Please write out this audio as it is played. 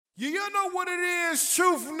You know what it is,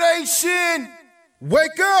 Truth Nation.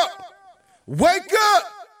 Wake up. Wake up.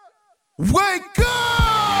 Wake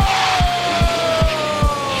up.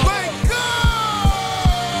 Wake up.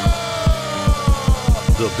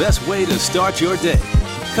 The best way to start your day.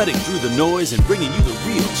 Cutting through the noise and bringing you the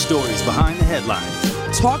real stories behind the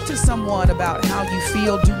headlines. Talk to someone about how you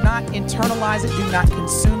feel. Do not internalize it. Do not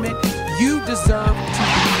consume it. You deserve to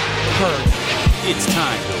be heard. It's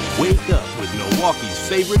time to wake up with Milwaukee's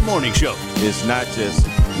favorite morning show. It's not just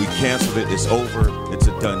we canceled it, it's over, it's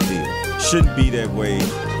a done deal. Shouldn't be that way.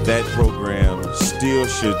 That program still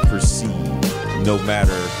should proceed no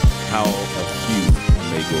matter how a few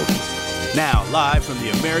may go against it. Now, live from the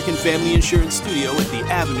American Family Insurance Studio at the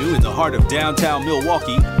Avenue in the heart of downtown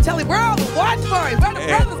Milwaukee. Telly, where all the watch party? Where the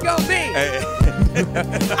brothers gonna be?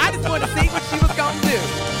 I just want to see what she was gonna do.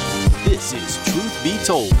 This is Truth Be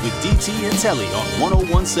Told with DT and Telly on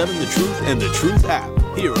 1017 The Truth and The Truth app.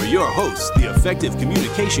 Here are your hosts, the effective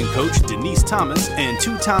communication coach Denise Thomas and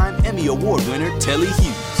two-time Emmy Award winner Telly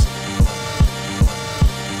Hughes.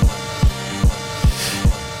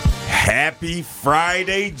 Happy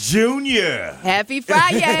Friday, Junior. Happy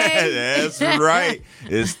Friday. That's right.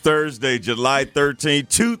 It's Thursday, July 13,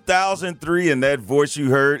 2003, and that voice you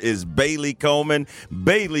heard is Bailey Coleman.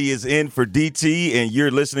 Bailey is in for DT, and you're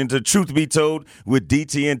listening to Truth Be Told with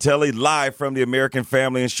DT and Telly live from the American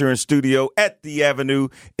Family Insurance Studio at the Avenue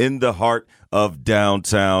in the heart of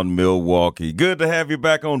downtown Milwaukee. Good to have you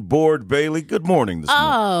back on board, Bailey. Good morning this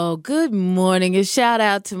morning. Oh, good morning. And shout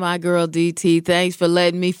out to my girl, DT. Thanks for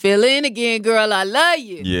letting me fill in again, girl. I love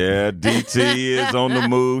you. Yeah, DT is on the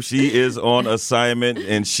move. She is on assignment,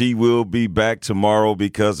 and she will be back tomorrow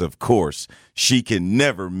because, of course, she can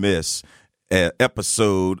never miss an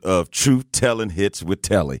episode of Truth Telling Hits with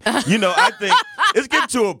Telly. You know, I think it's getting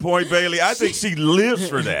to a point, Bailey. I think she lives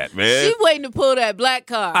for that, man. She waiting to pull that black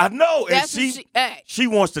card. I know. That's And she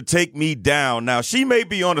wants to take me down. Now, she may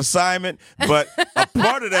be on assignment, but a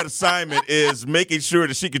part of that assignment is making sure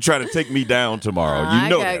that she can try to take me down tomorrow. You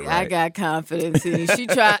know that, right? I got confidence in you.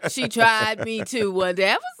 She tried me too one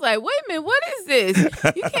day. I was like, wait a minute, what is this?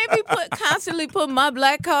 You can't be constantly putting my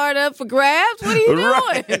black card up for grabs. What are you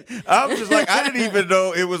Right. doing? I was just like, I didn't even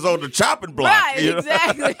know it was on the chopping block. Right, you know?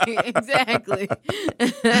 exactly.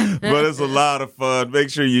 But it's a lot of fun. Make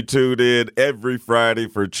sure you tune in every Friday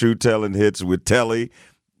for True Telling Hits with Telly.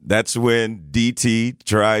 That's when DT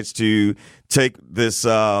tries to take this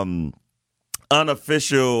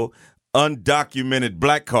unofficial, undocumented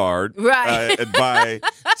black card by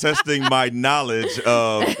testing my knowledge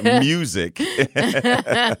of music.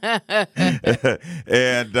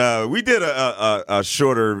 And we did a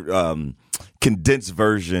shorter condensed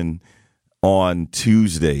version on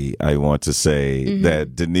Tuesday, I want to say,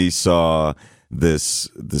 that Denise saw the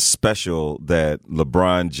special that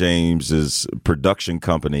LeBron James's production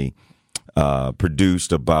company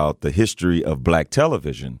produced about the history of black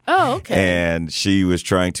television. Oh, okay. And she was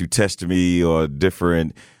trying to test me on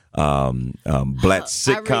different black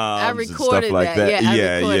sitcoms and stuff like that.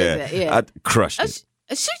 Yeah. I crushed it.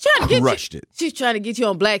 She's trying to get Crushed you. it. She's trying to get you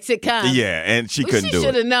on black sitcoms. Yeah, and she couldn't do it. She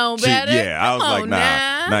should have known better. I was like,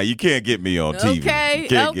 nah, you can't get me on TV. Okay,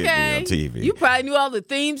 Can't get me on TV. You probably knew all the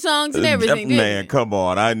theme songs and everything, didn't Man, you? come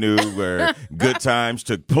on. I knew where Good Times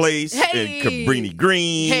took place Hey. and Cabrini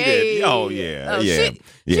Green. Hey. And,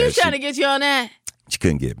 She was trying to get you on that. She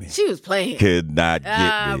couldn't get me. She was playing. Could not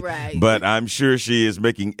get me. Right. But I'm sure she is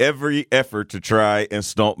making every effort to try and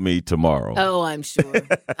stomp me tomorrow. Oh, I'm sure.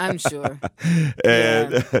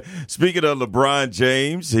 And speaking of LeBron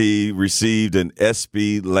James, he received an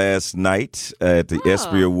ESPY last night at the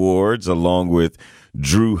ESPY Awards along with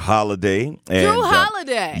Jrue Holiday. Jrue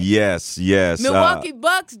Holiday. Yes. Milwaukee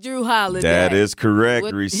Bucks Jrue Holiday. That is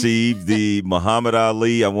correct. Received the Muhammad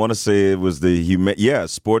Ali, I want to say it was the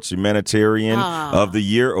Sports Humanitarian of the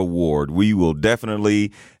Year award. We will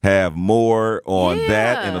definitely have more on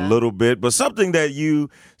that in a little bit. But something that you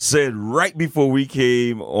said right before we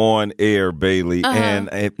came on air, Bailey, and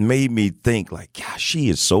it made me think like, gosh, she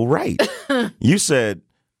is so right. You said,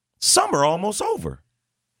 summer almost over.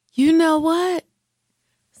 You know what?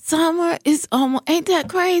 Summer is almost, ain't that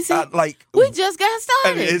crazy? We just got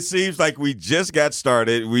started. It seems like we just got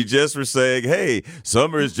started. We just were saying, hey,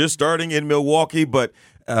 summer is just starting in Milwaukee, but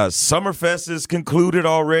Summerfest is concluded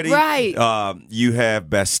already. Right. You have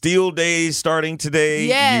Bastille Day starting today.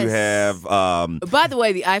 Yes. You have. By the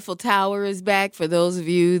way, the Eiffel Tower is back for those of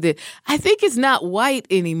you that I think it's not white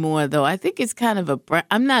anymore, though. I think it's kind of a brown.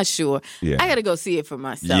 I'm not sure. Yeah. I got to go see it for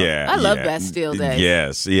myself. Yeah, I love Bastille Day.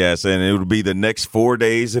 Yes, and it will be the next 4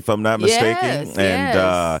 days, if I'm not mistaken.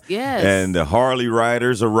 Yes. And the Harley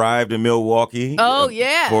riders arrived in Milwaukee. Oh,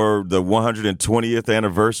 yeah. For the 120th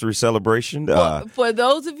anniversary celebration. For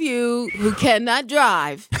those of you who cannot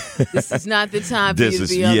drive, this is not the time for you to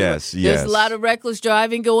be on the road. There's a lot of reckless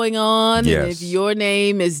driving going on. Yes. And if your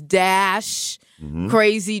name is Dash,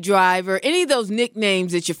 Crazy Driver, any of those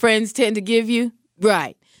nicknames that your friends tend to give you,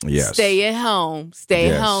 right. Yes. Stay at home. Stay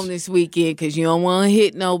at home this weekend because you don't want to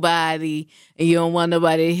hit nobody and you don't want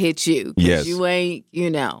nobody to hit you. Because you ain't, we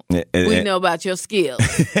know about your skills.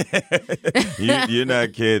 You're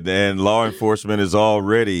not kidding. And law enforcement is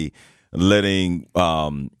already letting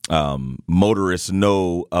motorists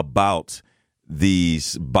know about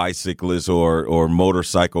these bicyclists or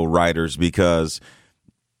motorcycle riders because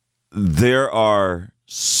there are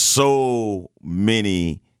so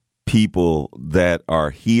many people that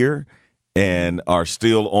are here and are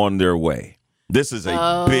still on their way. This is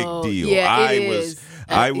a big deal. Yeah,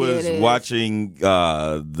 I was watching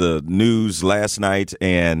the news last night,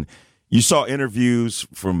 and you saw interviews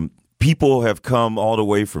from people have come all the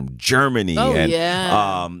way from Germany.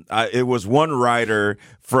 It was one rider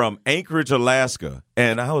from Anchorage, Alaska,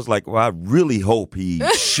 and I was like, well, I really hope he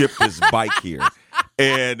shipped his bike here.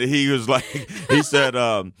 And he was like, he said,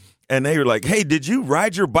 and they were like, hey, did you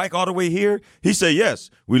ride your bike all the way here? He said, yes,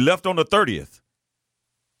 we left on the 30th.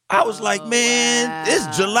 I was like, man,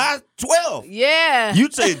 it's July 12th. Yeah.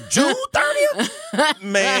 You'd say June 30th?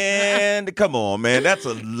 Man, come on, man. That's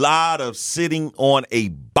a lot of sitting on a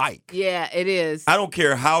bike. Yeah, it is. I don't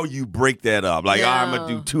care how you break that up. Like, I'm going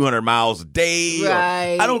to do 200 miles a day.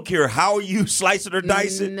 Right. I don't care how you slice it or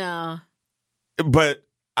dice it. No. But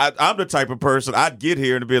I'm the type of person, I'd get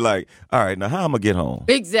here and be like, all right, now how am I going to get home?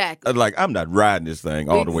 Exactly. Like, I'm not riding this thing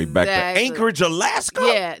all the way back to Anchorage, Alaska.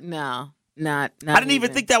 Yeah, no. Not I didn't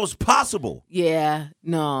even think that was possible. Yeah,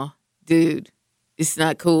 no, dude, it's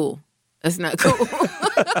not cool. That's not cool.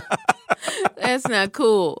 That's not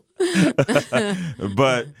cool.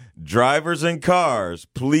 But drivers and cars,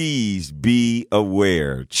 please be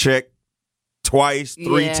aware. Check twice,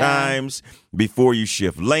 3 times before you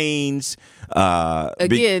shift lanes.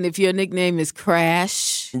 Again, if your nickname is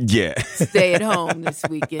Crash, stay at home this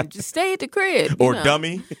weekend. Just stay at the crib. Or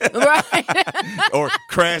Dummy. Right. Or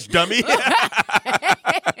Crash Dummy.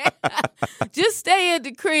 Just stay at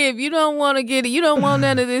the crib. You don't want to get it. You don't want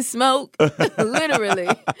none of this smoke. Literally.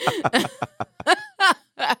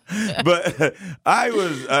 But I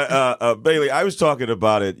was, Bailey, I was talking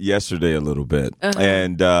about it yesterday a little bit.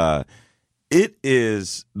 And it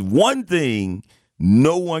is one thing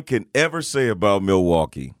no one can ever say about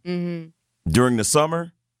Milwaukee. Mm-hmm. During the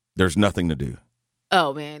summer, there's nothing to do.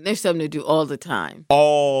 Oh, man, there's something to do all the time.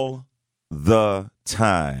 All the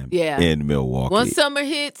time in Milwaukee. Once summer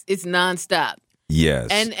hits, it's nonstop. Yes.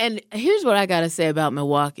 And here's what I got to say about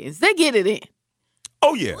Milwaukeeans. They get it in.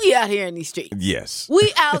 Oh, yeah. We out here in these streets. Yes.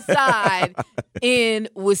 We outside in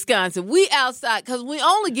Wisconsin. We outside because we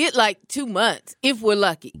only get like 2 months if we're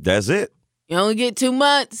lucky. That's it. You only get 2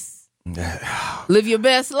 months. Live your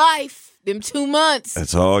best life. Them 2 months.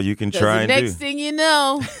 That's all you can try and do.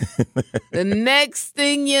 The next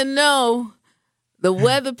thing you know, the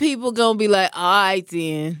weather people going to be like, all right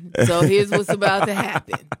then. So here's what's about to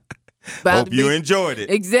happen. Hope you enjoyed it.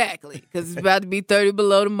 Exactly. Because it's about to be 30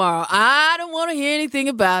 below tomorrow. I don't want to hear anything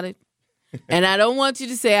about it. And I don't want you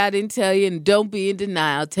to say I didn't tell you. And don't be in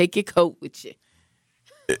denial. Take your coat with you.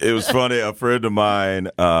 It was funny. A friend of mine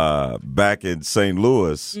back in St.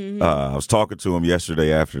 Louis, I was talking to him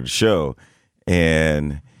yesterday after the show,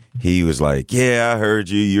 and he was like, yeah, I heard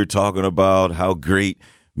you. You're talking about how great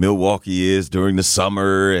Milwaukee is during the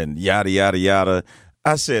summer and yada, yada, yada.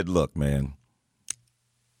 I said, look, man,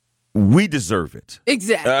 we deserve it.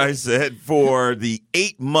 Exactly. I said, for the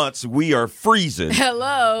 8 months we are freezing.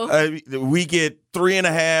 Hello. We get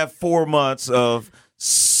 3.5, 4 months of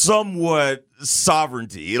somewhat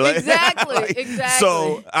sovereignty. Exactly.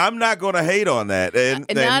 So I'm not going to hate on that. And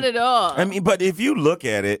not at all. I mean, but if you look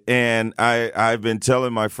at it, and I've been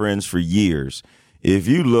telling my friends for years, if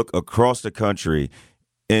you look across the country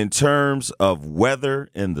in terms of weather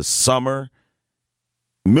in the summer,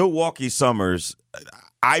 Milwaukee summers,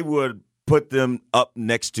 I would put them up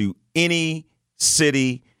next to any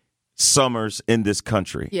city summers in this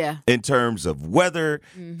country. Yeah. In terms of weather,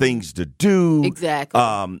 things to do. Exactly.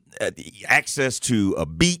 Access to a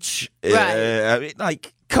beach. Right. I mean,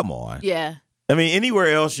 like, Come on. Yeah. I mean,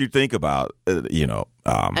 anywhere else you think about, I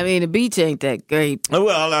mean, the beach ain't that great.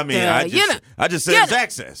 Well, I mean, I just said it's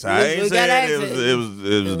access. I ain't saying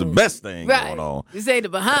it was the best thing going on. This ain't the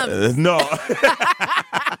Bahamas. No.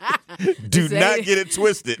 Do not get it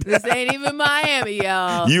twisted. This ain't even Miami,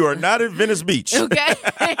 y'all. You are not in Venice Beach. Okay.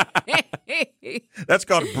 That's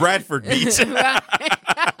called Bradford Beach.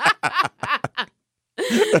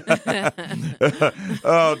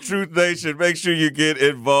 Oh, Truth Nation, make sure you get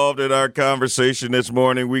involved in our conversation this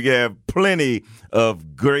morning. We have plenty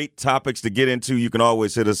of great topics to get into. You can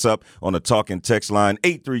always hit us up on the talk and text line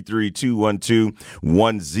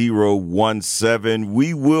 833-212-1017.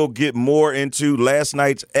 We will get more into last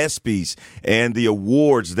night's ESPYs and the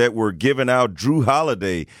awards that were given out. Jrue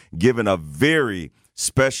Holiday given a very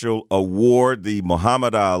special award, the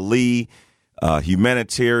Muhammad Ali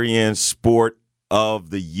Humanitarian Sport of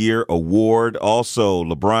the Year Award. Also,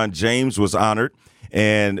 LeBron James was honored,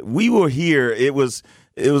 and we will hear it was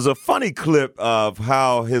a funny clip of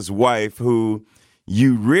how his wife, who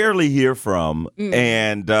you rarely hear from,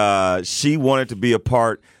 and she wanted to be a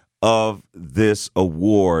part of this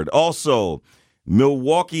award. Also,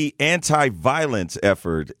 Milwaukee anti-violence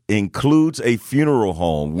effort includes a funeral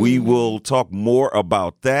home. We will talk more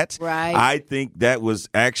about that. Right. I think that was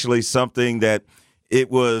actually something that it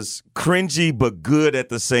was cringy but good at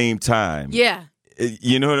the same time. Yeah.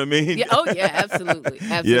 You know what I mean? Yeah. Oh, yeah, absolutely.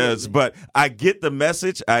 Yes, but I get the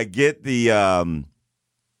message. I get the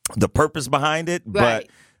purpose behind it. Right.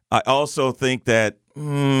 But I also think that,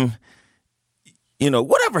 whatever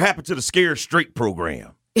happened to the Scared Straight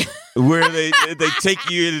program? Where they take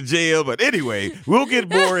you into jail. But anyway, we'll get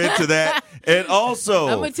more into that. And also,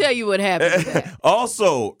 I'm going to tell you what happened to that.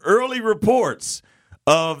 Also, early reports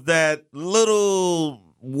of that little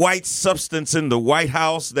white substance in the White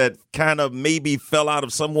House that kind of maybe fell out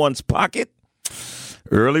of someone's pocket.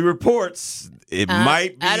 Early reports, it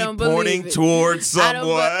might be pointing towards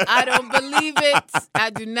someone. I don't believe it. I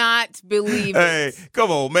do not believe it. Hey, come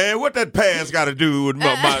on, man. What that pass got to do with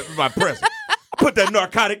my present? Put that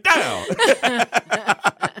narcotic down.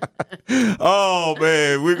 Oh,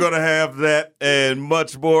 man, we're going to have that and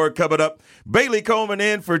much more coming up. Bailey Coleman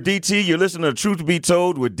in for DT. You're listening to Truth Be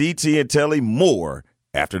Told with DT and Telly. More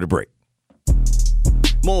after the break.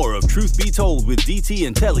 More of Truth Be Told with DT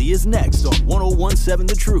and Telly is next on 1017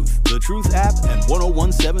 The Truth, The Truth app, and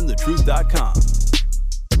 1017thetruth.com.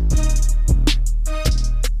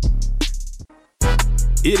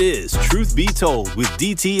 It is Truth Be Told with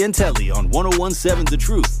DT and Telly on 1017 The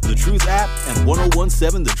Truth, The Truth app, and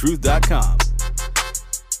 1017thetruth.com.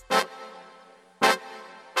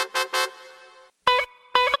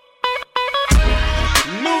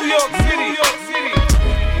 New York City.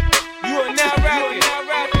 You are now rapping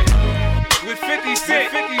with 50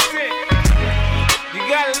 Cent. You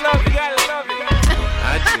gotta love it.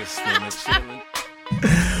 I just wanna chillin'.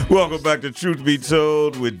 Welcome back to Truth Be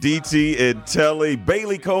Told with DT and Telly.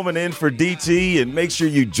 Bailey Coleman in for DT, and make sure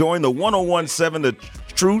you join the 1017 The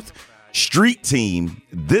Truth Street Team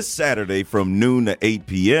this Saturday from noon to 8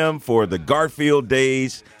 p.m. for the Garfield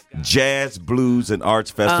Days Jazz, Blues, and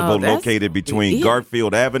Arts Festival located between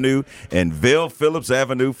Garfield Avenue and Vale Phillips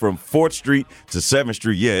Avenue from 4th Street to 7th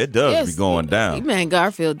Street. Yeah, it does be going down. Man,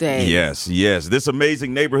 Garfield Day. Yes. This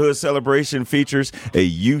amazing neighborhood celebration features a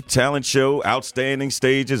youth talent show, outstanding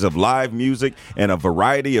stages of live music, and a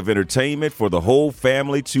variety of entertainment for the whole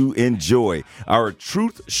family to enjoy. Our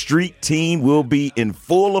Truth Street team will be in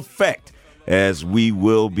full effect as we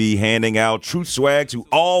will be handing out Truth swag to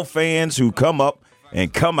all fans who come out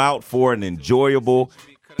for an enjoyable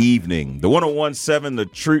evening. The 1017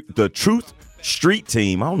 The Truth Street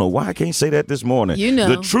Team. I don't know why I can't say that this morning.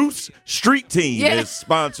 The Truth Street Team is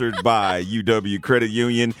sponsored by UW Credit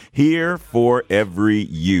Union, here for every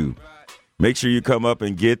you. Make sure you come up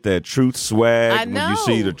and get that Truth swag when you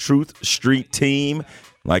see the Truth Street Team.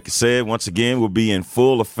 Like I said, once again, will be in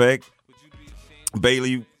full effect.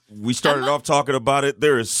 Bailey, we started off talking about it.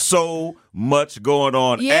 There is so much going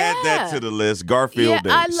on. Yeah. Add that to the list. Garfield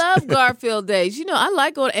Days. I love Garfield Days. I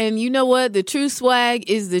like going, and you know what? The Truth swag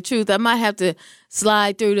is the truth. I might have to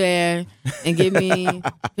slide through there and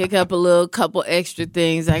pick up a couple extra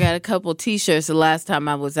things. I got a couple T-shirts the last time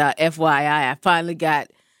I was out. FYI, I finally got.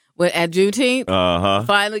 At Juneteenth,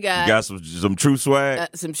 finally got some True swag.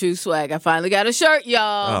 Some True swag. I finally got a shirt,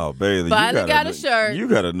 y'all. Oh, Bailey, finally got a shirt. You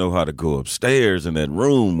got to know how to go upstairs in that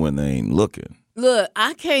room when they ain't looking. Look,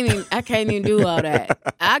 I can't even do all that.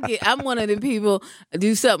 I'm one of the people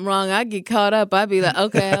do something wrong. I get caught up. I be like,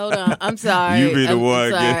 okay, hold on. I'm sorry. You be the I'm one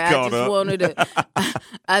sorry. get caught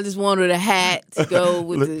I just wanted a hat to go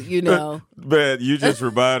with the, Man, you just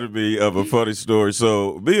reminded me of a funny story.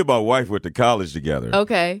 So me and my wife went to college together.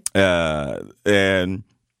 Okay. And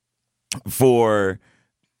for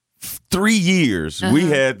 3 years, we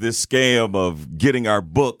had this scam of getting our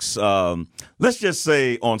books, let's just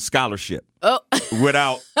say on scholarship. Oh.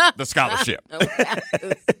 Without the scholarship.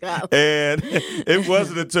 And it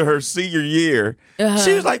wasn't until her senior year,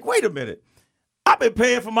 she was like, wait a minute. I've been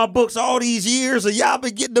paying for my books all these years and y'all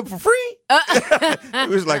been getting them for free? It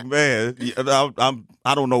was like, man,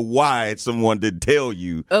 I don't know why someone didn't tell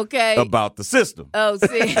you about the system. Oh,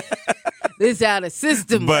 see, this is how the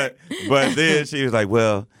system But then she was like,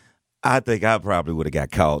 well, I think I probably would have got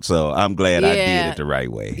caught, so I'm glad I did it the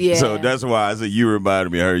right way. Yeah. So that's why I said you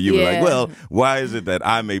reminded me of her. You were like, well, why is it that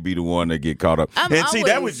I may be the one that get caught up? And see,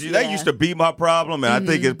 that used to be my problem, and I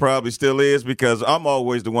think it probably still is because I'm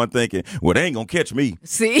always the one thinking, well, they ain't going to catch me.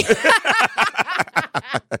 See?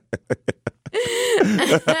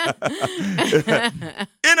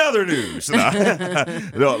 In other news,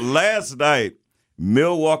 last night,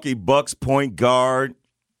 Milwaukee Bucks point guard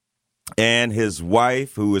and his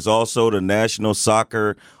wife, who is also the National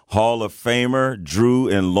Soccer Hall of Famer,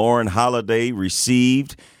 Jrue and Lauren Holiday,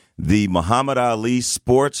 received the Muhammad Ali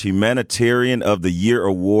Sports Humanitarian of the Year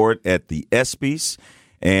Award at the ESPYs.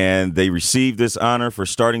 And they received this honor for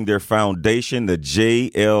starting their foundation, the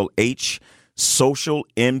JLH Social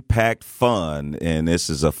Impact Fund. And this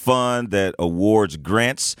is a fund that awards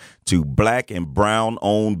grants to Black and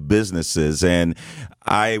Brown-owned businesses. And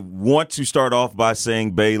I want to start off by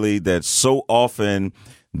saying, Bailey, that so often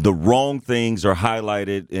the wrong things are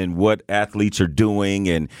highlighted in what athletes are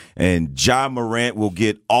doing. And Ja Morant will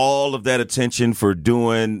get all of that attention for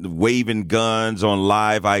waving guns on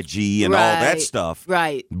live IG and all that stuff.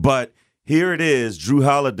 Right. But here it is. Jrue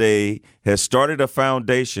Holiday has started a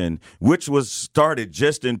foundation, which was started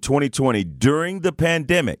just in 2020 during the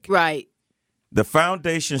pandemic. Right. The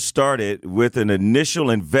foundation started with an initial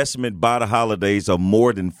investment by the Holidays of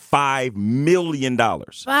more than $5 million.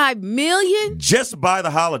 $5 million? Just by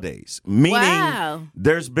the Holidays. Meaning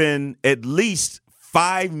there's been at least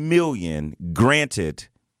 $5 million granted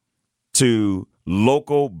to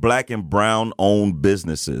local Black and Brown owned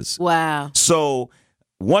businesses. Wow. So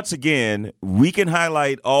once again, we can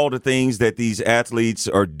highlight all the things that these athletes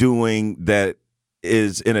are doing that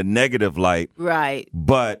is in a negative light. Right.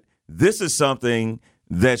 But this is something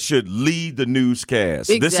that should lead the newscast.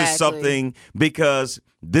 Exactly. This is something because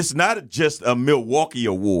this is not just a Milwaukee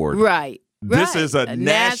award. Right. This is a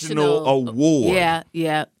national award.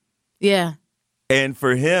 Yeah. And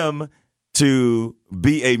for him to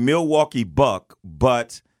be a Milwaukee Buck,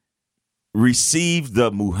 but receive the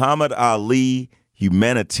Muhammad Ali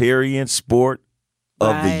Humanitarian Sport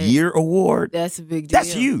of the Year award. That's a big deal.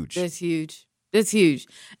 That's huge. That's huge.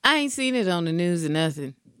 I ain't seen it on the news or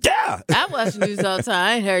nothing. Yeah. I watch the news all the time.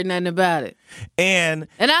 I ain't heard nothing about it. And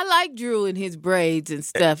I like Jrue and his braids and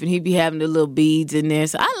stuff, and he be having the little beads in there.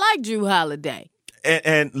 So I like Jrue Holiday.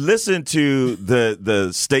 And listen to the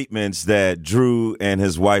statements that Jrue and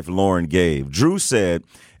his wife Lauren gave. Jrue said,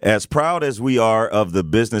 as proud as we are of the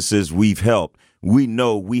businesses we've helped, we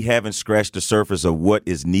know we haven't scratched the surface of what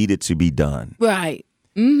is needed to be done. Right.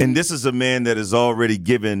 Mm-hmm. And this is a man that has already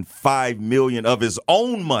given $5 million of his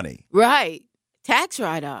own money. Right. Tax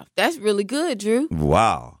write-off. That's really good, Jrue.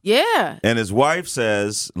 Wow. Yeah. And his wife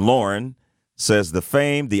says, Lauren says, the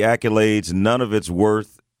fame, the accolades, none of it's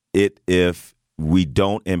worth it if we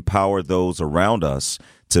don't empower those around us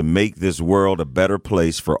to make this world a better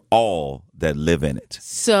place for all that live in it.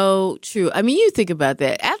 So true. I mean, you think about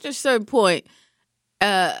that. After a certain point,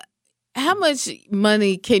 how much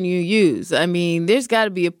money can you use? I mean, there's got to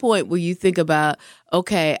be a point where you think about,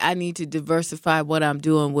 okay, I need to diversify what I'm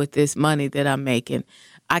doing with this money that I'm making.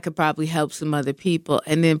 I could probably help some other people.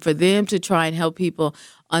 And then for them to try and help people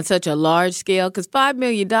on such a large scale, because $5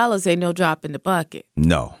 million ain't no drop in the bucket.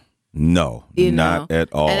 No, not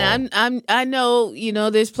at all. And I know,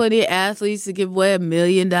 there's plenty of athletes that give away $1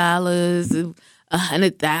 million,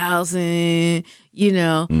 100,000,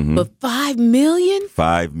 but $5 million?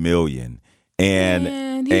 $5 million.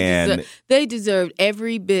 And they deserved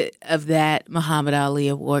every bit of that Muhammad Ali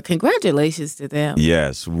award. Congratulations to them.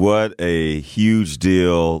 Yes, what a huge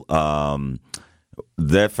deal.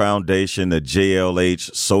 That foundation, the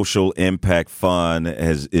JLH Social Impact Fund,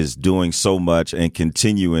 is doing so much and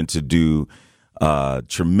continuing to do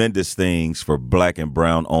tremendous things for Black and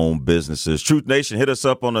brown owned businesses. Truth Nation, hit us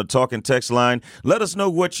up on the talk and text line. Let us know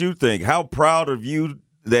what you think. How proud of you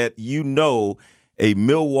that you know a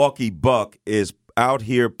Milwaukee Buck is out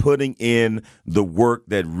here putting in the work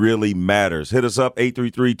that really matters. Hit us up,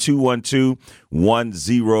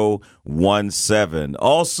 833-212-1017.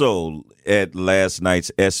 Also, at last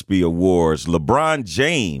night's ESPY Awards, LeBron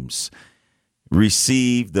James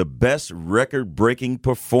received the best record-breaking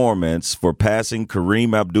performance for passing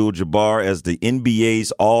Kareem Abdul-Jabbar as the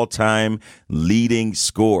NBA's all-time leading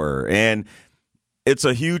scorer. And it's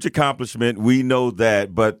a huge accomplishment. We know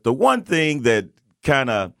that. But the one thing that kind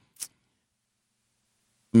of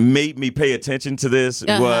made me pay attention to this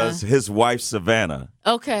was his wife, Savannah.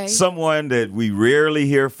 Okay. Someone that we rarely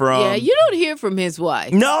hear from. Yeah, you don't hear from his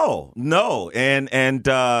wife. No.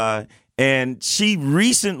 And she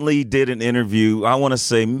recently did an interview, I want to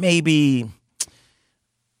say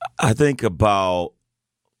I think about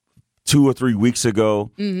 2 or 3 weeks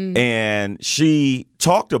ago, and she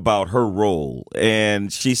talked about her role,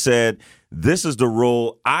 and she said, this is the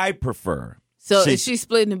role I prefer. So is she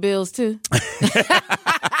splitting the bills too?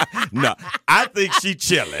 No, I think she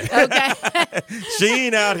chilling. Okay. She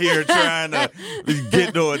ain't out here trying to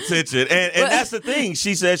get no attention. And that's the thing.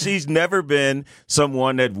 She said she's never been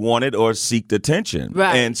someone that wanted or seeked attention.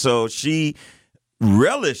 Right. And so she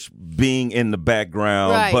relished being in the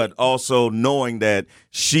background, right, but also knowing that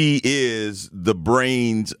she is the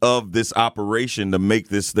brains of this operation to make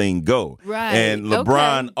this thing go. Right. And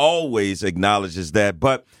LeBron always acknowledges that.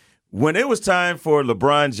 But when it was time for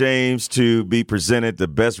LeBron James to be presented the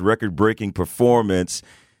best record-breaking performance,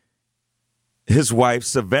 his wife,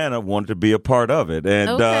 Savannah, wanted to be a part of it. And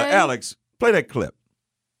Alex, play that clip.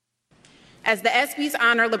 As the ESPYs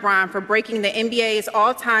honor LeBron for breaking the NBA's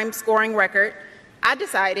all-time scoring record, I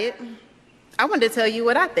decided I wanted to tell you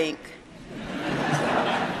what I think.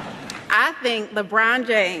 I think LeBron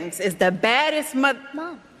James is the baddest Mom.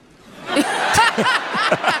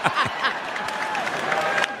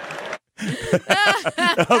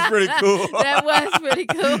 That was pretty cool. That was pretty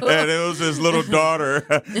cool. And it was his little daughter.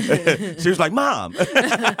 She was like, Mom.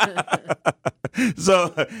 So,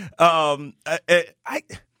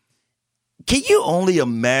 can you only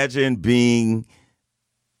imagine being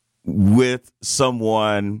with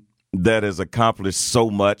someone that has accomplished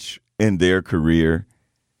so much in their career?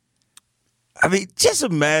 I mean, just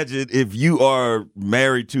imagine if you are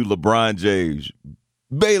married to LeBron James.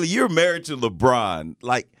 Bailey, you're married to LeBron.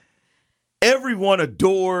 Like, everyone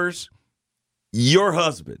adores your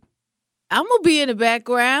husband. I'm going to be in the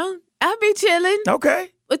background. I'll be chilling.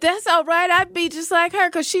 Okay. But that's all right. I'd be just like her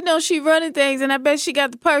because she knows she running things, and I bet she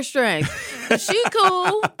got the purse strings. She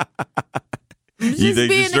cool. Just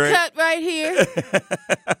be in the cut right here.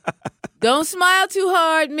 Don't smile too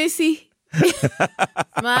hard, Missy.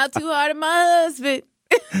 Smile too hard at my husband.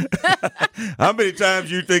 How many times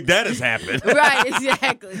you think that has happened? Right,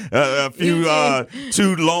 exactly. A few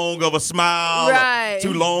too long of a smile, right,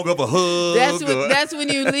 too long of a hug. That's when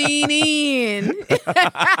you lean in.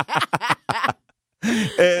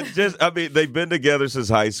 And they've been together since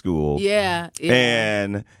high school. Yeah.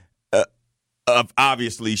 And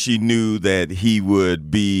obviously she knew that he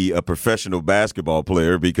would be a professional basketball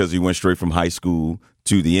player because he went straight from high school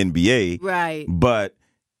to the NBA. Right. But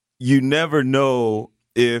you never know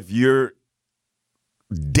if you're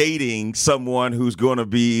dating someone who's going to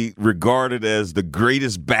be regarded as the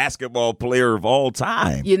greatest basketball player of all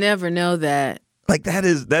time. You never know that. Like, that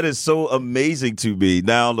is so amazing to me.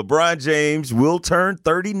 Now, LeBron James will turn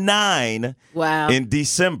 39 in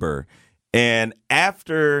December. And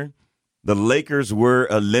after the Lakers were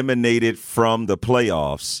eliminated from the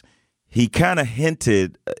playoffs, he kind of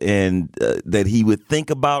hinted that he would think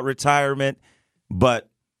about retirement, but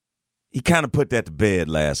he kind of put that to bed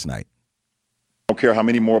last night. I don't care how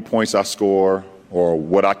many more points I score or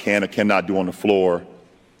what I can or cannot do on the floor.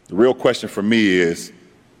 The real question for me is,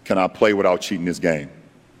 can I play without cheating this game?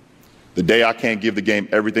 The day I can't give the game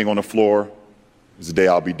everything on the floor is the day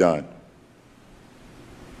I'll be done.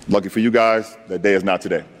 Lucky for you guys, that day is not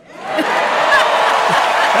today.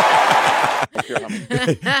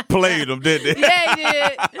 Played him, didn't he? Yeah, he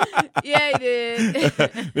did. Yeah, he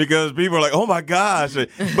did. Because people are like, oh, my gosh.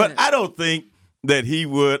 But I don't think that he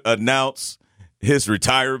would announce his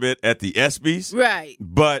retirement at the ESPYs. Right.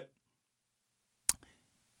 But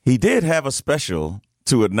he did have a special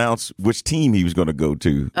to announce which team he was going to go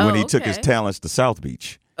to when he took his talents to South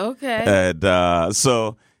Beach. Okay. And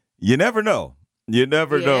so you never know. You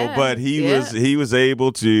never know. But he was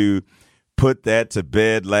able to put that to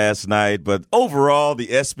bed last night. But overall, the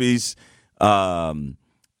ESPYs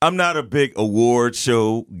I'm not a big award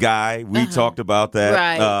show guy. We talked about that.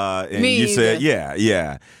 Right. And Me you said, either.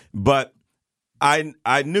 yeah. But I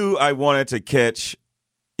knew I wanted to catch,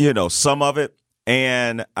 some of it.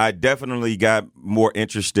 And I definitely got more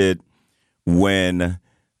interested when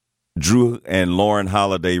Jrue and Lauren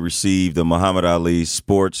Holiday received the Muhammad Ali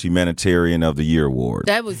Sports Humanitarian of the Year award.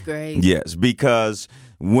 That was great. Yes, because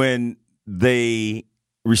when they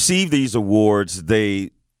receive these awards, they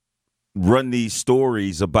run these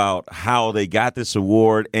stories about how they got this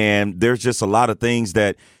award, and there's just a lot of things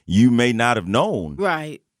that you may not have known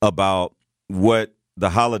Right. about what the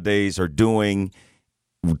Holidays are doing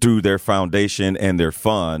through their foundation and their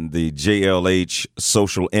fund, the JLH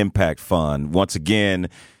Social Impact Fund. Once again,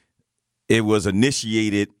 it was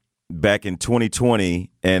initiated back in 2020,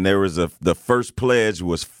 and there was the first pledge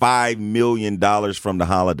was $5 million from the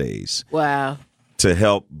Holidays. Wow. To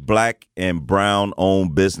help Black and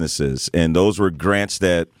Brown-owned businesses. And those were grants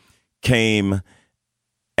that came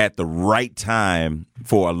at the right time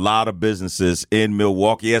for a lot of businesses in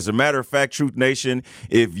Milwaukee. As a matter of fact, Truth Nation,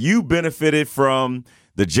 if you benefited from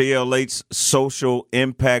the JLH Social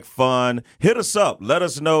Impact Fund, hit us up. Let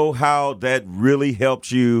us know how that really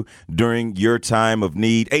helped you during your time of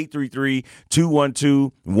need.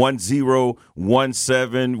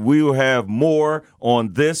 833-212-1017. We will have more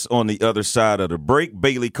on this on the other side of the break.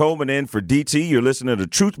 Bailey Coleman in for DT. You're listening to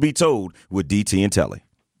Truth Be Told with DT and Telly.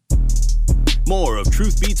 More of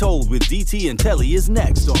Truth Be Told with DT and Telly is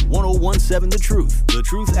next on 1017 The Truth, The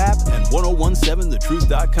Truth app, and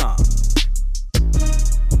 1017thetruth.com.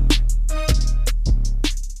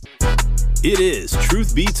 It is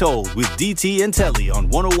Truth Be Told with DT and Telly on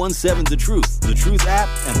 1017 The Truth app,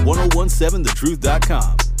 and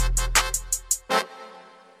 1017thetruth.com.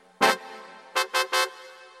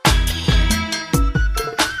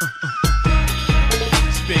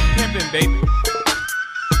 It's big pimpin', baby.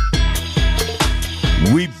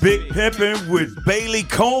 We big pimping with Bailey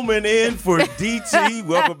Coleman in for DT.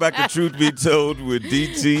 Welcome back to Truth Be Told with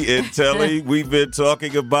DT and Telly. We've been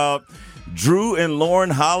talking about Jrue and Lauren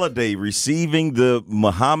Holiday receiving the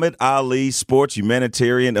Muhammad Ali Sports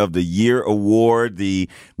Humanitarian of the Year award. The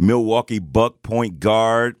Milwaukee Buck point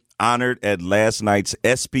guard honored at last night's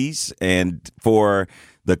ESPYs, and for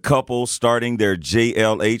the couple starting their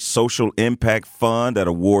JLH Social Impact Fund that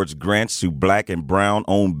awards grants to Black and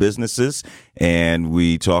Brown-owned businesses. And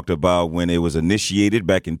we talked about when it was initiated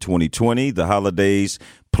back in 2020, the Holidays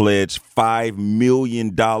pledged $5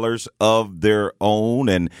 million of their own.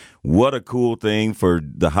 And what a cool thing for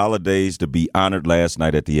the Holidays to be honored last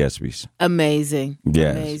night at the ESPYs. Amazing.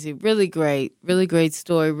 Yes. Amazing. Really great. Really great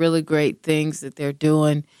story. Really great things that they're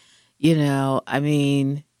doing.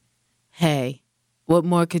 Hey. What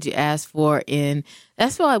more could you ask for? And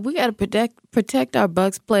that's why we got to protect our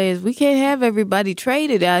Bucks players. We can't have everybody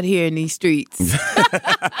traded out here in these streets.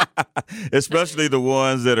 Especially the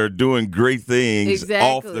ones that are doing great things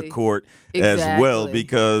off the court as well,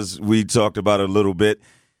 because we talked about it a little bit.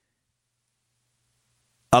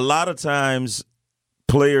 A lot of times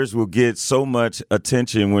players will get so much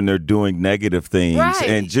attention when they're doing negative things. Right.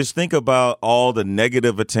 And just think about all the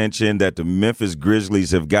negative attention that the Memphis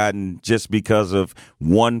Grizzlies have gotten just because of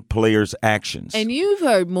one player's actions. And you've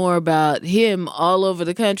heard more about him all over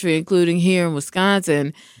the country, including here in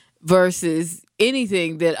Wisconsin, versus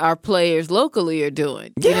anything that our players locally are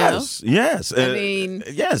doing. Yes. Yes.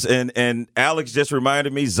 Yes. And Alex just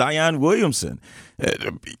reminded me, Zion Williamson.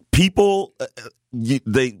 People,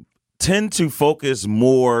 they tend to focus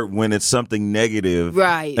more when it's something negative,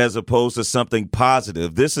 right, as opposed to something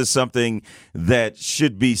positive. This is something that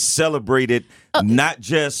should be celebrated, not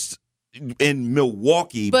just in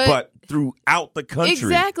Milwaukee, but throughout the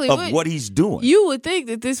country of what he's doing. You would think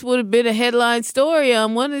that this would have been a headline story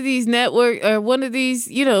on one of these network or one of these,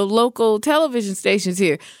 local television stations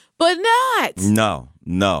here, but not. No.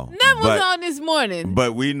 That was on this morning.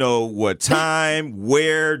 But we know what time,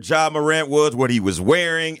 where Ja Morant was, what he was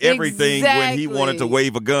wearing, everything when he wanted to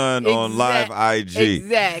wave a gun on live IG.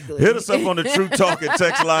 Exactly. Hit us up on the True Talk and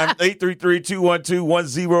text line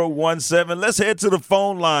 833-212-1017. Let's head to the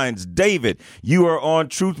phone lines. David, you are on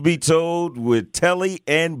Truth Be Told with Telly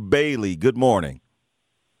and Bailey. Good morning.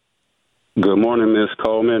 Good morning, Miss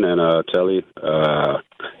Coleman and Telly.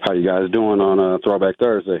 How you guys doing on Throwback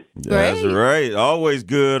Thursday? That's right. Always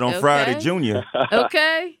good on Friday, Junior.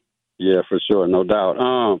 Okay. Yeah, for sure, no doubt.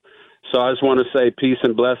 So I just want to say peace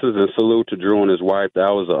and blessings and salute to Jrue and his wife.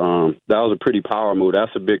 That was a pretty power move.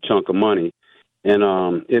 That's a big chunk of money, and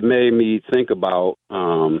it made me think about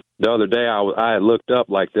the other day. I had looked up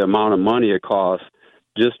the amount of money it costs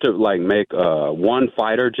just to make one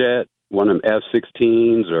fighter jet one of them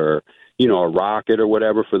F-16s or, a rocket or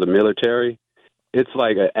whatever for the military, it's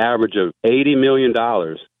like an average of $80 million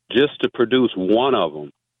just to produce one of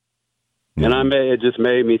them. And it just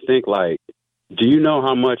made me think, like, do you know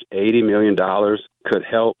how much $80 million could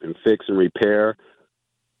help and fix and repair,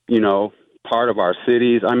 part of our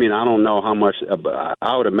cities? I mean, I don't know how much, but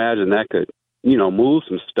I would imagine that could, move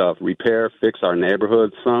some stuff, repair, fix our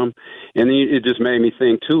neighborhoods some. And then it just made me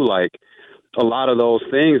think, too, like, a lot of those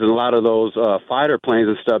things and a lot of those fighter planes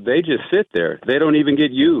and stuff, they just sit there. They don't even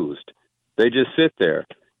get used. They just sit there.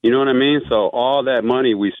 You know what I mean? So all that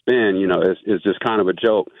money we spend, is just kind of a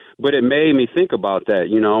joke. But it made me think about that,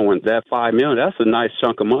 when that $5 million, that's a nice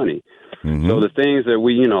chunk of money. Mm-hmm. So the things that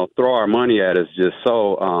we, throw our money at is just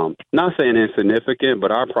so, not saying insignificant,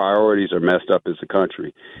 but our priorities are messed up as a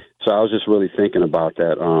country. So I was just really thinking about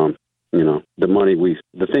that,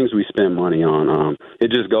 the things we spend money on.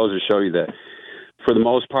 It just goes to show you that for the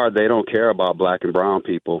most part, they don't care about black and brown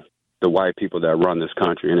people, the white people that run this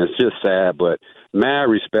country. And it's just sad, but mad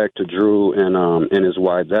respect to Jrue and his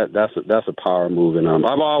wife. That's a power move. And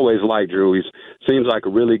I've always liked Jrue. He seems like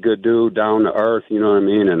a really good dude, down to earth, you know what I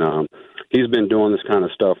mean? And he's been doing this kind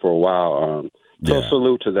of stuff for a while. So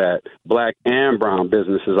salute to that. Black and brown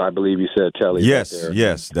businesses, I believe you said, Telly. Yes,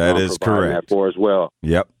 that is correct. That for as well.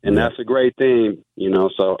 Yep. And that's a great thing,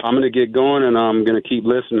 so I'm going to get going, and I'm going to keep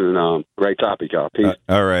listening. Great topic, y'all. Peace.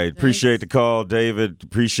 All right. Appreciate the call, David.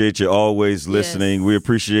 Appreciate you always listening. Yes. We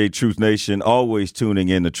appreciate Truth Nation always tuning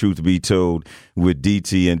in to Truth Be Told with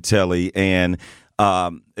DT and Telly. And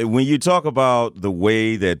when you talk about the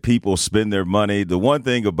way that people spend their money, the one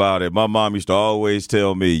thing about it, my mom used to always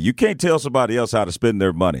tell me, you can't tell somebody else how to spend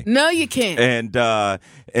their money. No, you can't.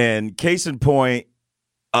 And case in point,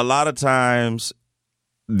 a lot of times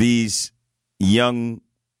these young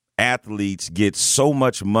athletes get so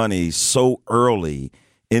much money so early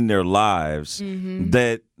in their lives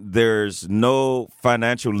that there's no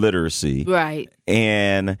financial literacy. Right.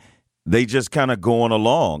 And they just kind of going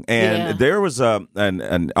along. And there was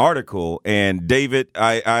an article, and David,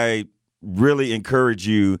 I really encourage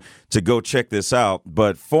you to go check this out,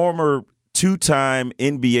 but former two-time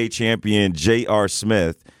NBA champion J.R.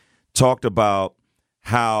 Smith talked about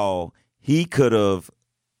how he could have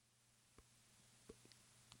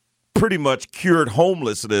pretty much cured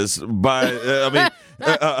homelessness by,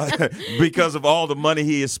 because of all the money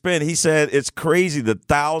he has spent. He said it's crazy the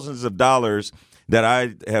thousands of dollars that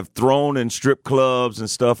I have thrown in strip clubs and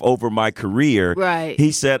stuff over my career. Right.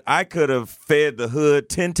 He said I could have fed the hood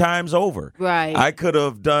 10 times over. Right. I could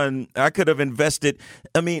have invested.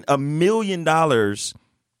 $1 million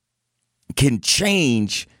can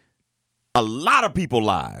change a lot of people's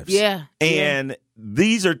lives. Yeah. And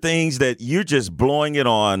these are things that you're just blowing it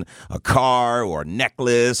on a car or a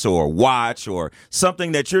necklace or a watch or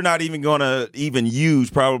something that you're not even going to even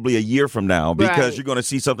use probably a year from now because you're going to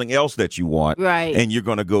see something else that you want and you're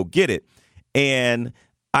going to go get it. And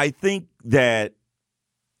I think that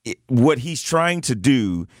what he's trying to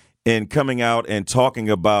do in coming out and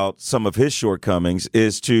talking about some of his shortcomings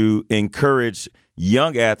is to encourage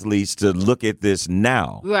young athletes to look at this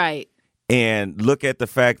now. Right. And look at the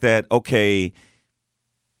fact that, okay,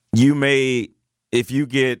 you may, if you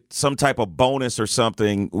get some type of bonus or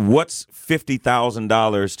something, what's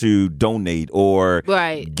 $50,000 to donate or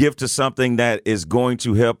give to something that is going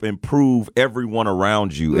to help improve everyone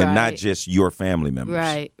around you and not just your family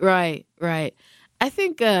members? Right. I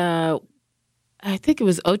think it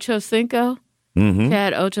was Ocho Cinco,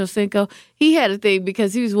 Chad Ocho Cinco. He had a thing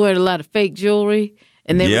because he was wearing a lot of fake jewelry,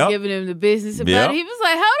 and they were giving him the business about it. He was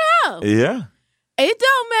like, hold on. Yeah. It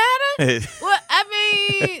don't matter. Well,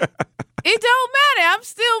 it don't matter. I'm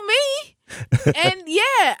still me. And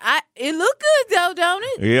it looked good though, don't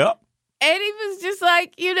it? Yep. And he was just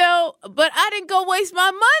like, but I didn't go waste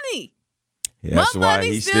my money. That's my why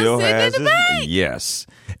he still has in the bank. Yes.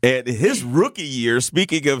 And his rookie year,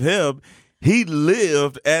 speaking of him, he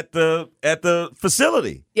lived at the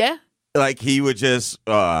facility. Yeah. Like he would just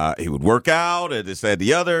he would work out and this, that,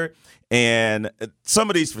 the other. And some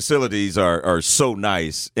of these facilities are so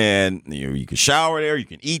nice, and you can shower there, you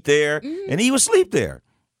can eat there, and he would sleep there.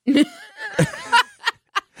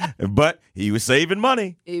 But he was saving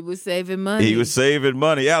money. He was saving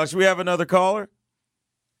money. Alex, we have another caller?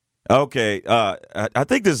 Okay. I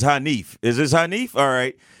think this is Hanif. Is this Hanif? All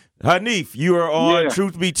right. Hanif, you are on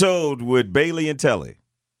Truth Be Told with Bailey and Telly.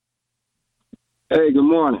 Hey, good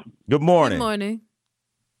morning. Good morning. Good morning.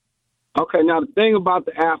 Okay, now the thing about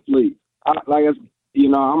the athletes, I'm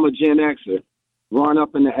a Gen Xer. Growing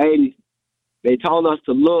up in the 80s, they told us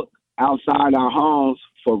to look outside our homes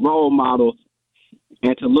for role models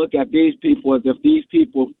and to look at these people as if these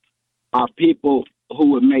people are people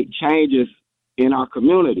who would make changes in our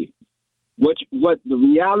community. What the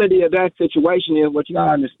reality of that situation is, what you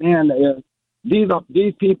gotta understand is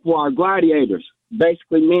these people are gladiators,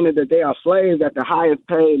 basically meaning that they are slaves at the highest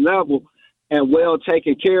paid level and well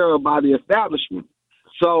taken care of by the establishment.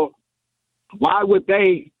 So why would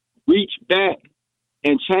they reach back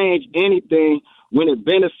and change anything when it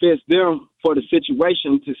benefits them for the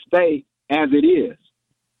situation to stay as it is?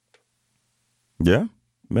 Yeah,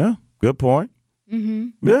 good point.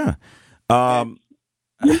 Mm-hmm. Yeah.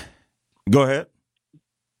 Go ahead.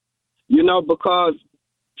 Because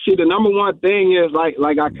see, the number one thing is like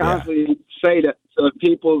I constantly say that to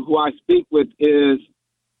people who I speak with is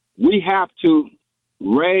we have to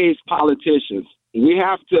raise politicians. We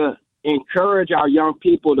have to encourage our young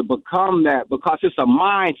people to become that, because it's a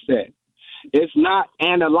mindset. It's not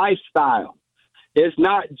and a lifestyle. It's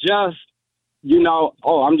not just,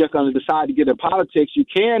 I'm just going to decide to get in politics. You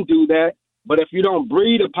can do that, but if you don't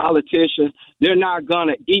breed a politician, they're not going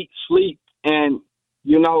to eat, sleep, and,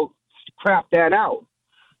 crap that out.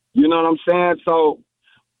 You know what I'm saying? So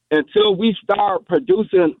until we start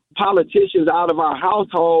producing politicians out of our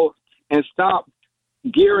household and stop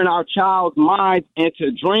gearing our child's minds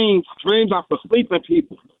into dreams are for sleeping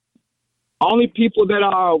people. Only people that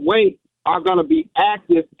are awake are going to be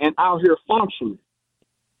active and out here functioning.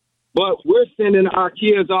 But we're sending our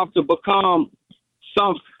kids off to become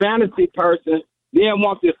some fantasy person, then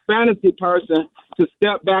want this fantasy person to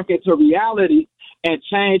step back into reality and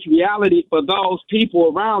change reality for those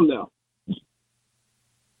people around them.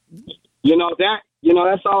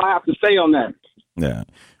 That's all I have to say on that. Yeah.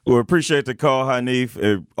 Well, appreciate the call,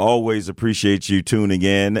 Hanif. Always appreciate you tuning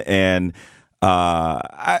in. And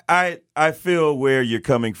I feel where you're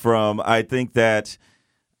coming from. I think that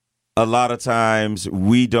a lot of times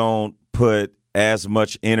we don't put as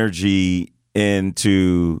much energy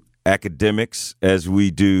into academics as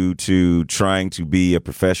we do to trying to be a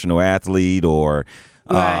professional athlete or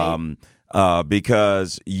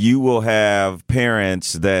because you will have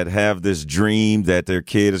parents that have this dream that their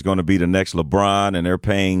kid is going to be the next LeBron, and they're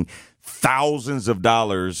paying thousands of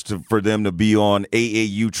dollars for them to be on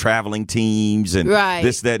AAU traveling teams and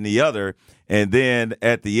this, that, and the other. And then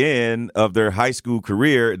at the end of their high school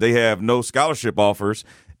career, they have no scholarship offers,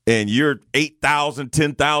 and you're 8,000,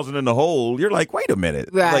 10,000 in the hole. You're like, wait a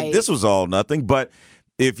minute, like this was all nothing. But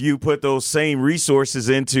if you put those same resources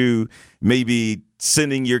into maybe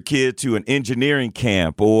sending your kid to an engineering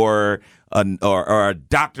camp or a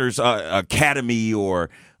doctor's academy or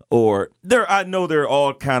I know there are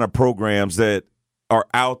all kind of programs that are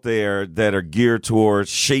out there that are geared towards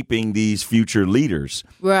shaping these future leaders.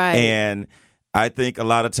 Right. And I think a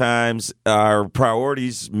lot of times our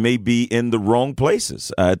priorities may be in the wrong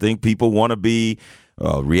places. I think people want to be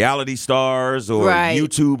reality stars or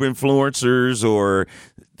YouTube influencers or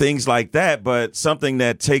things like that, but something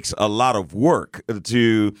that takes a lot of work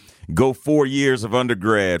to go 4 years of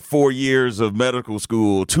undergrad, 4 years of medical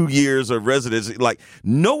school, 2 years of residency. Like,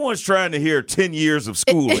 no one's trying to hear 10 years of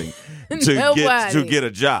schooling to get a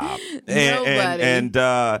job.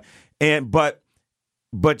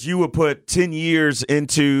 But you would put 10 years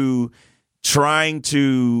into trying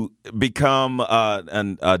to become a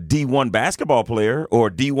D1 basketball player or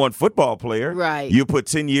D1 football player. Right. You put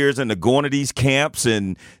 10 years into going to these camps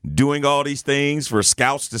and doing all these things for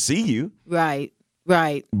scouts to see you. Right.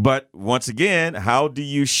 But once again, how do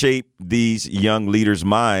you shape these young leaders'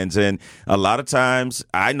 minds? And a lot of times,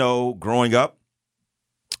 I know growing up,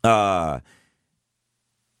 the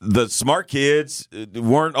smart kids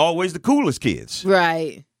weren't always the coolest kids.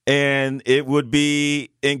 Right. And it would be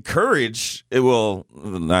encouraged,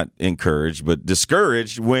 not encouraged, but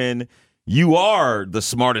discouraged when you are the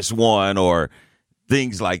smartest one or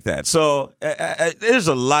things like that. So there's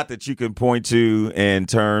a lot that you can point to in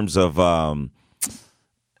terms of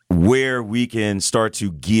where we can start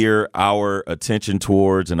to gear our attention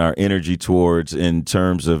towards and our energy towards in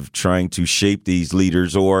terms of trying to shape these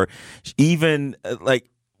leaders, or even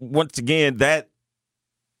once again, that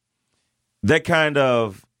kind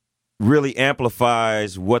of really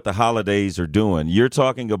amplifies what the holidays are doing. You're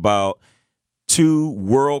talking about two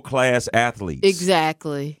world-class athletes.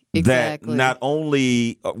 Exactly. That not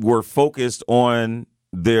only were focused on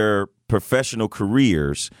their professional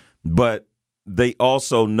careers, but they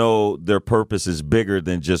also know their purpose is bigger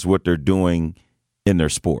than just what they're doing in their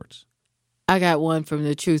sports. I got one from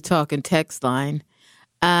the Truth Talking text line.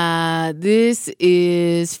 This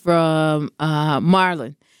is from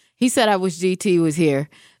Marlon. He said, I wish GT was here.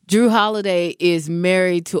 Jrue Holiday is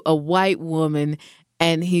married to a white woman,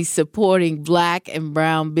 and he's supporting black and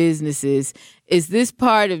brown businesses. Is this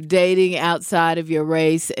part of dating outside of your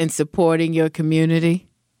race and supporting your community?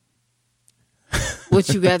 What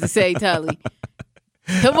you got to say, Tully?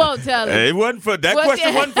 Come on, Tully. It wasn't for that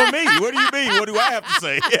question. Wasn't for me. What do you mean? What do I have to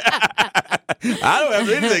say? I don't have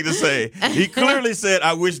anything to say. He clearly said,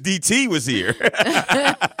 "I wish DT was here."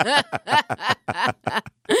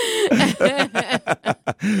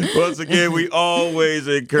 Once again, we always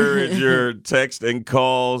encourage your text and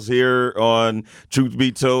calls here on Truth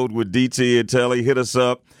Be Told with DT and Telly. Hit us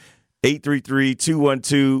up.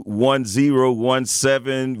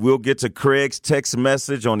 833-212-1017. We'll get to Craig's text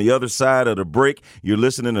message on the other side of the break. You're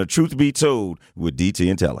listening to Truth Be Told with DT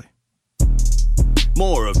and Telly.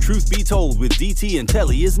 More of Truth Be Told with DT and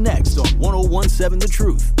Telly is next on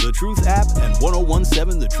 1017 The Truth app, and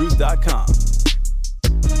 1017thetruth.com.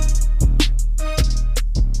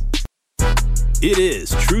 It is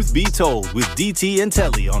Truth Be Told with DT and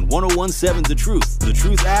Telly on 1017 The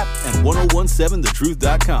Truth app, and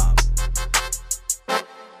 1017thetruth.com.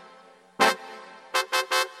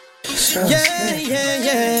 Yeah.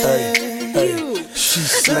 She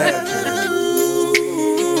slapped her.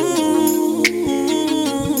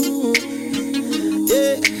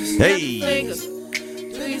 Hey,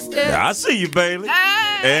 I see you, Bailey.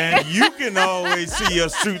 And you can always see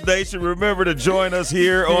us, Truth Nation. Remember to join us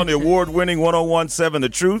here on the award-winning 1017 The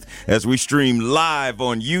Truth as we stream live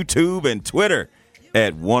on YouTube and Twitter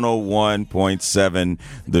at 101.7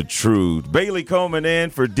 The Truth. Bailey Coleman in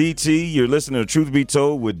for DT. You're listening to Truth Be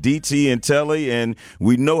Told with DT and Telly, and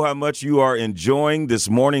we know how much you are enjoying this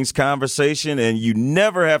morning's conversation, and you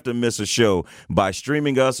never have to miss a show by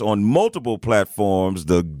streaming us on multiple platforms.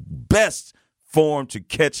 The best form to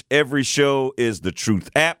catch every show is the Truth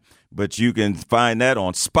app, but you can find that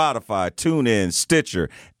on Spotify, TuneIn, Stitcher,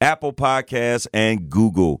 Apple Podcasts, and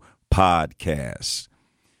Google Podcasts.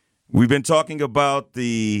 We've been talking about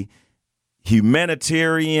the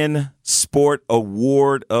Humanitarian Sport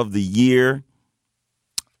Award of the Year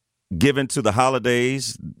given to the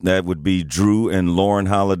Holidays. That would be Jrue and Lauren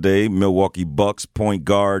Holiday, Milwaukee Bucks point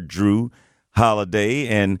guard Jrue Holiday.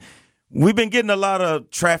 And we've been getting a lot of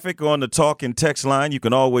traffic on the talk and text line. You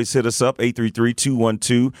can always hit us up,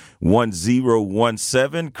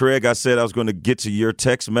 833-212-1017. Craig, I said I was going to get to your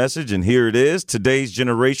text message, and here it is. Today's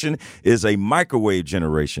generation is a microwave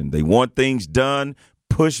generation. They want things done,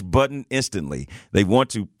 push button instantly. They want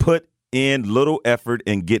to put in little effort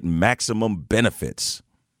and get maximum benefits.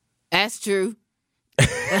 That's true.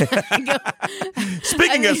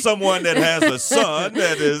 Speaking of someone that has a son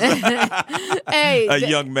that is a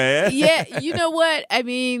young man. Yeah, you know what? I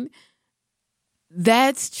mean,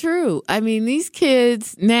 that's true. I mean, these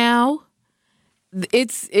kids now,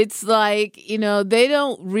 it's like, you know, they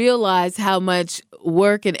don't realize how much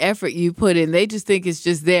work and effort you put in. They just think it's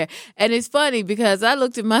just there. And it's funny because I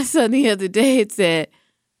looked at my son the other day and said,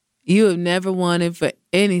 "You have never wanted for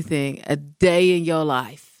anything a day in your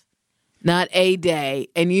life. Not a day.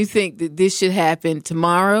 And you think that this should happen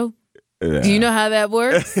tomorrow?" Yeah. Do you know how that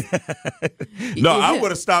works? No, I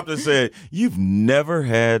would have stopped and said, "You've never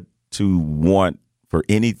had to want for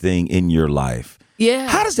anything in your life." Yeah.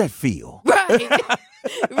 How does that feel? Right.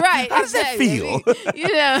 Right. How does that feel?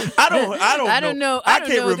 You know, I don't know. I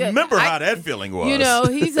can't remember how that feeling was. You know,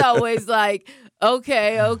 he's always like,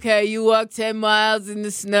 Okay, you walked 10 miles in the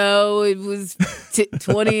snow. It was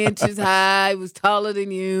 20 inches high. It was taller than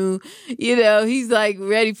you. You know, he's like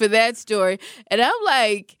ready for that story. And I'm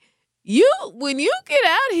like, when you get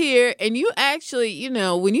out here and you actually, you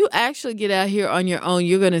know, when you actually get out here on your own,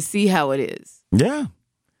 you're going to see how it is. Yeah.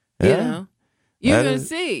 You know, you're going to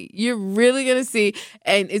see. You're really going to see.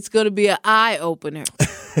 And it's going to be an eye opener.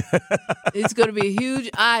 It's going to be a huge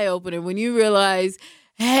eye opener when you realize,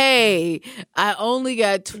 hey, I only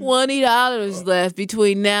got $20 left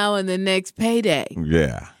between now and the next payday.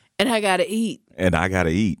 Yeah. And I got to eat. And I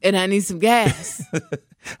need some gas.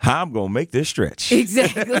 How I'm going to make this stretch.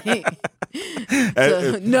 Exactly.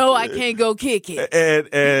 So, no, I can't go kick it.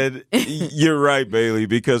 And you're right, Bailey,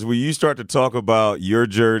 because when you start to talk about your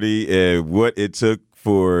journey and what it took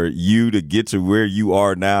for you to get to where you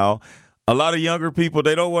are now, a lot of younger people,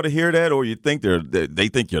 they don't want to hear that, or you think they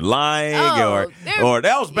think you're lying, or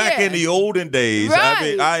that was back in the olden days.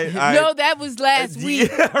 Right. I mean, no, that was last week.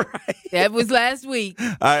 Yeah, right. That was last week.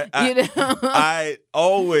 I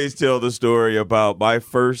always tell the story about my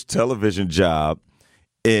first television job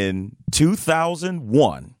in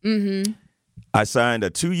 2001. Mm-hmm. I signed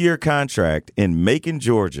a 2-year contract in Macon,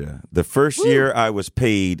 Georgia. The first year I was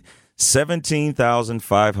paid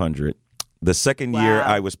 $17,500. The second year,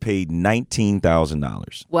 I was paid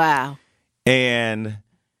 $19,000. Wow. And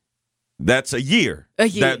that's a year.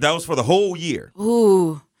 That was for the whole year.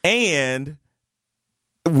 Ooh. And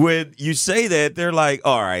when you say that, they're like,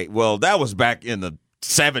 all right, well, that was back in the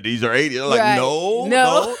 70s or 80s. They're like, Right.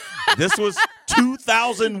 no. This was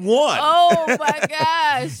 2001. Oh, my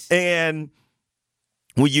gosh. And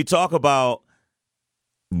when you talk about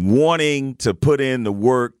wanting to put in the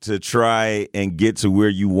work to try and get to where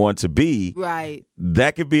you want to be, Right.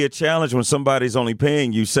 that could be a challenge when somebody's only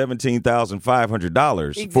paying you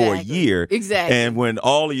 $17,500 for a year. Exactly. And when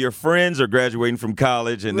all of your friends are graduating from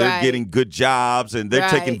college and they're Right. getting good jobs and they're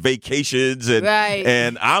Right. taking vacations and Right.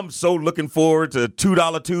 and I'm so looking forward to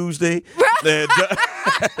 $2 Tuesday. And,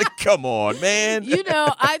 come on, man. You know,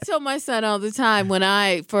 I tell my son all the time when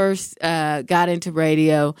I first got into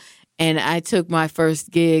radio and I took my first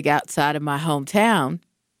gig outside of my hometown,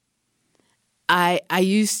 I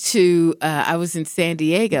used to, I was in San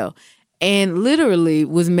Diego and literally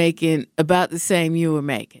was making about the same you were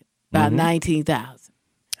making, about $19,000.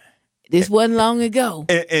 This wasn't long ago.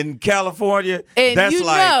 In California, And that's you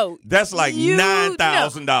like know,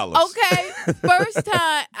 $9,000. Okay, first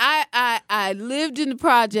time I lived in the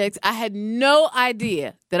projects, I had no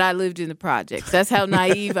idea that I lived in the projects. That's how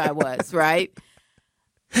naive I was, right?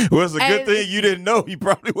 Well, it's a good thing you didn't know. You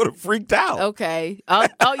probably would have freaked out. Okay. All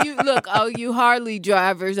you Harley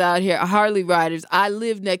drivers out here, Harley riders, I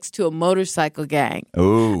live next to a motorcycle gang.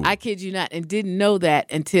 Ooh. I kid you not, and didn't know that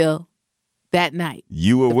until that night.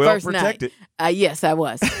 You were well First protected. night. Yes, I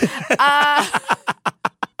was.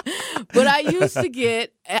 But I used to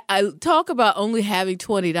get, I talk about only having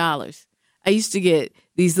 $20. I used to get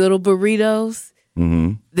these little burritos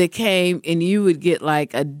that came and you would get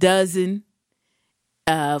like a dozen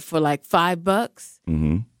for like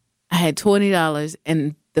 $5. I had $20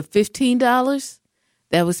 and the $15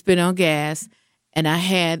 that was spent on gas, and I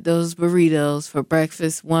had those burritos for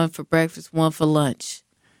breakfast, one for breakfast, one for lunch.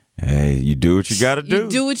 Hey, you do what you got to do. You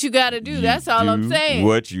do what you got to do. That's all I'm saying.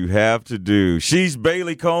 What you have to do. She's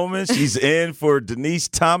Bailey Coleman. She's in for Denise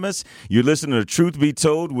Thomas. You're listening to Truth Be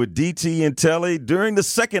Told with DT and Telly. During the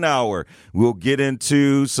second hour, we'll get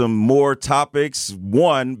into some more topics.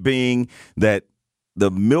 One being that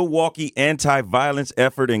the Milwaukee anti-violence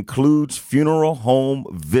effort includes funeral home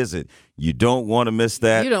visit. You don't want to miss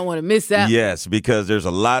that. You don't want to miss that. Yes, because there's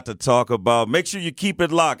a lot to talk about. Make sure you keep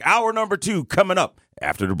it locked. Hour number 2 coming up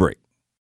after the break.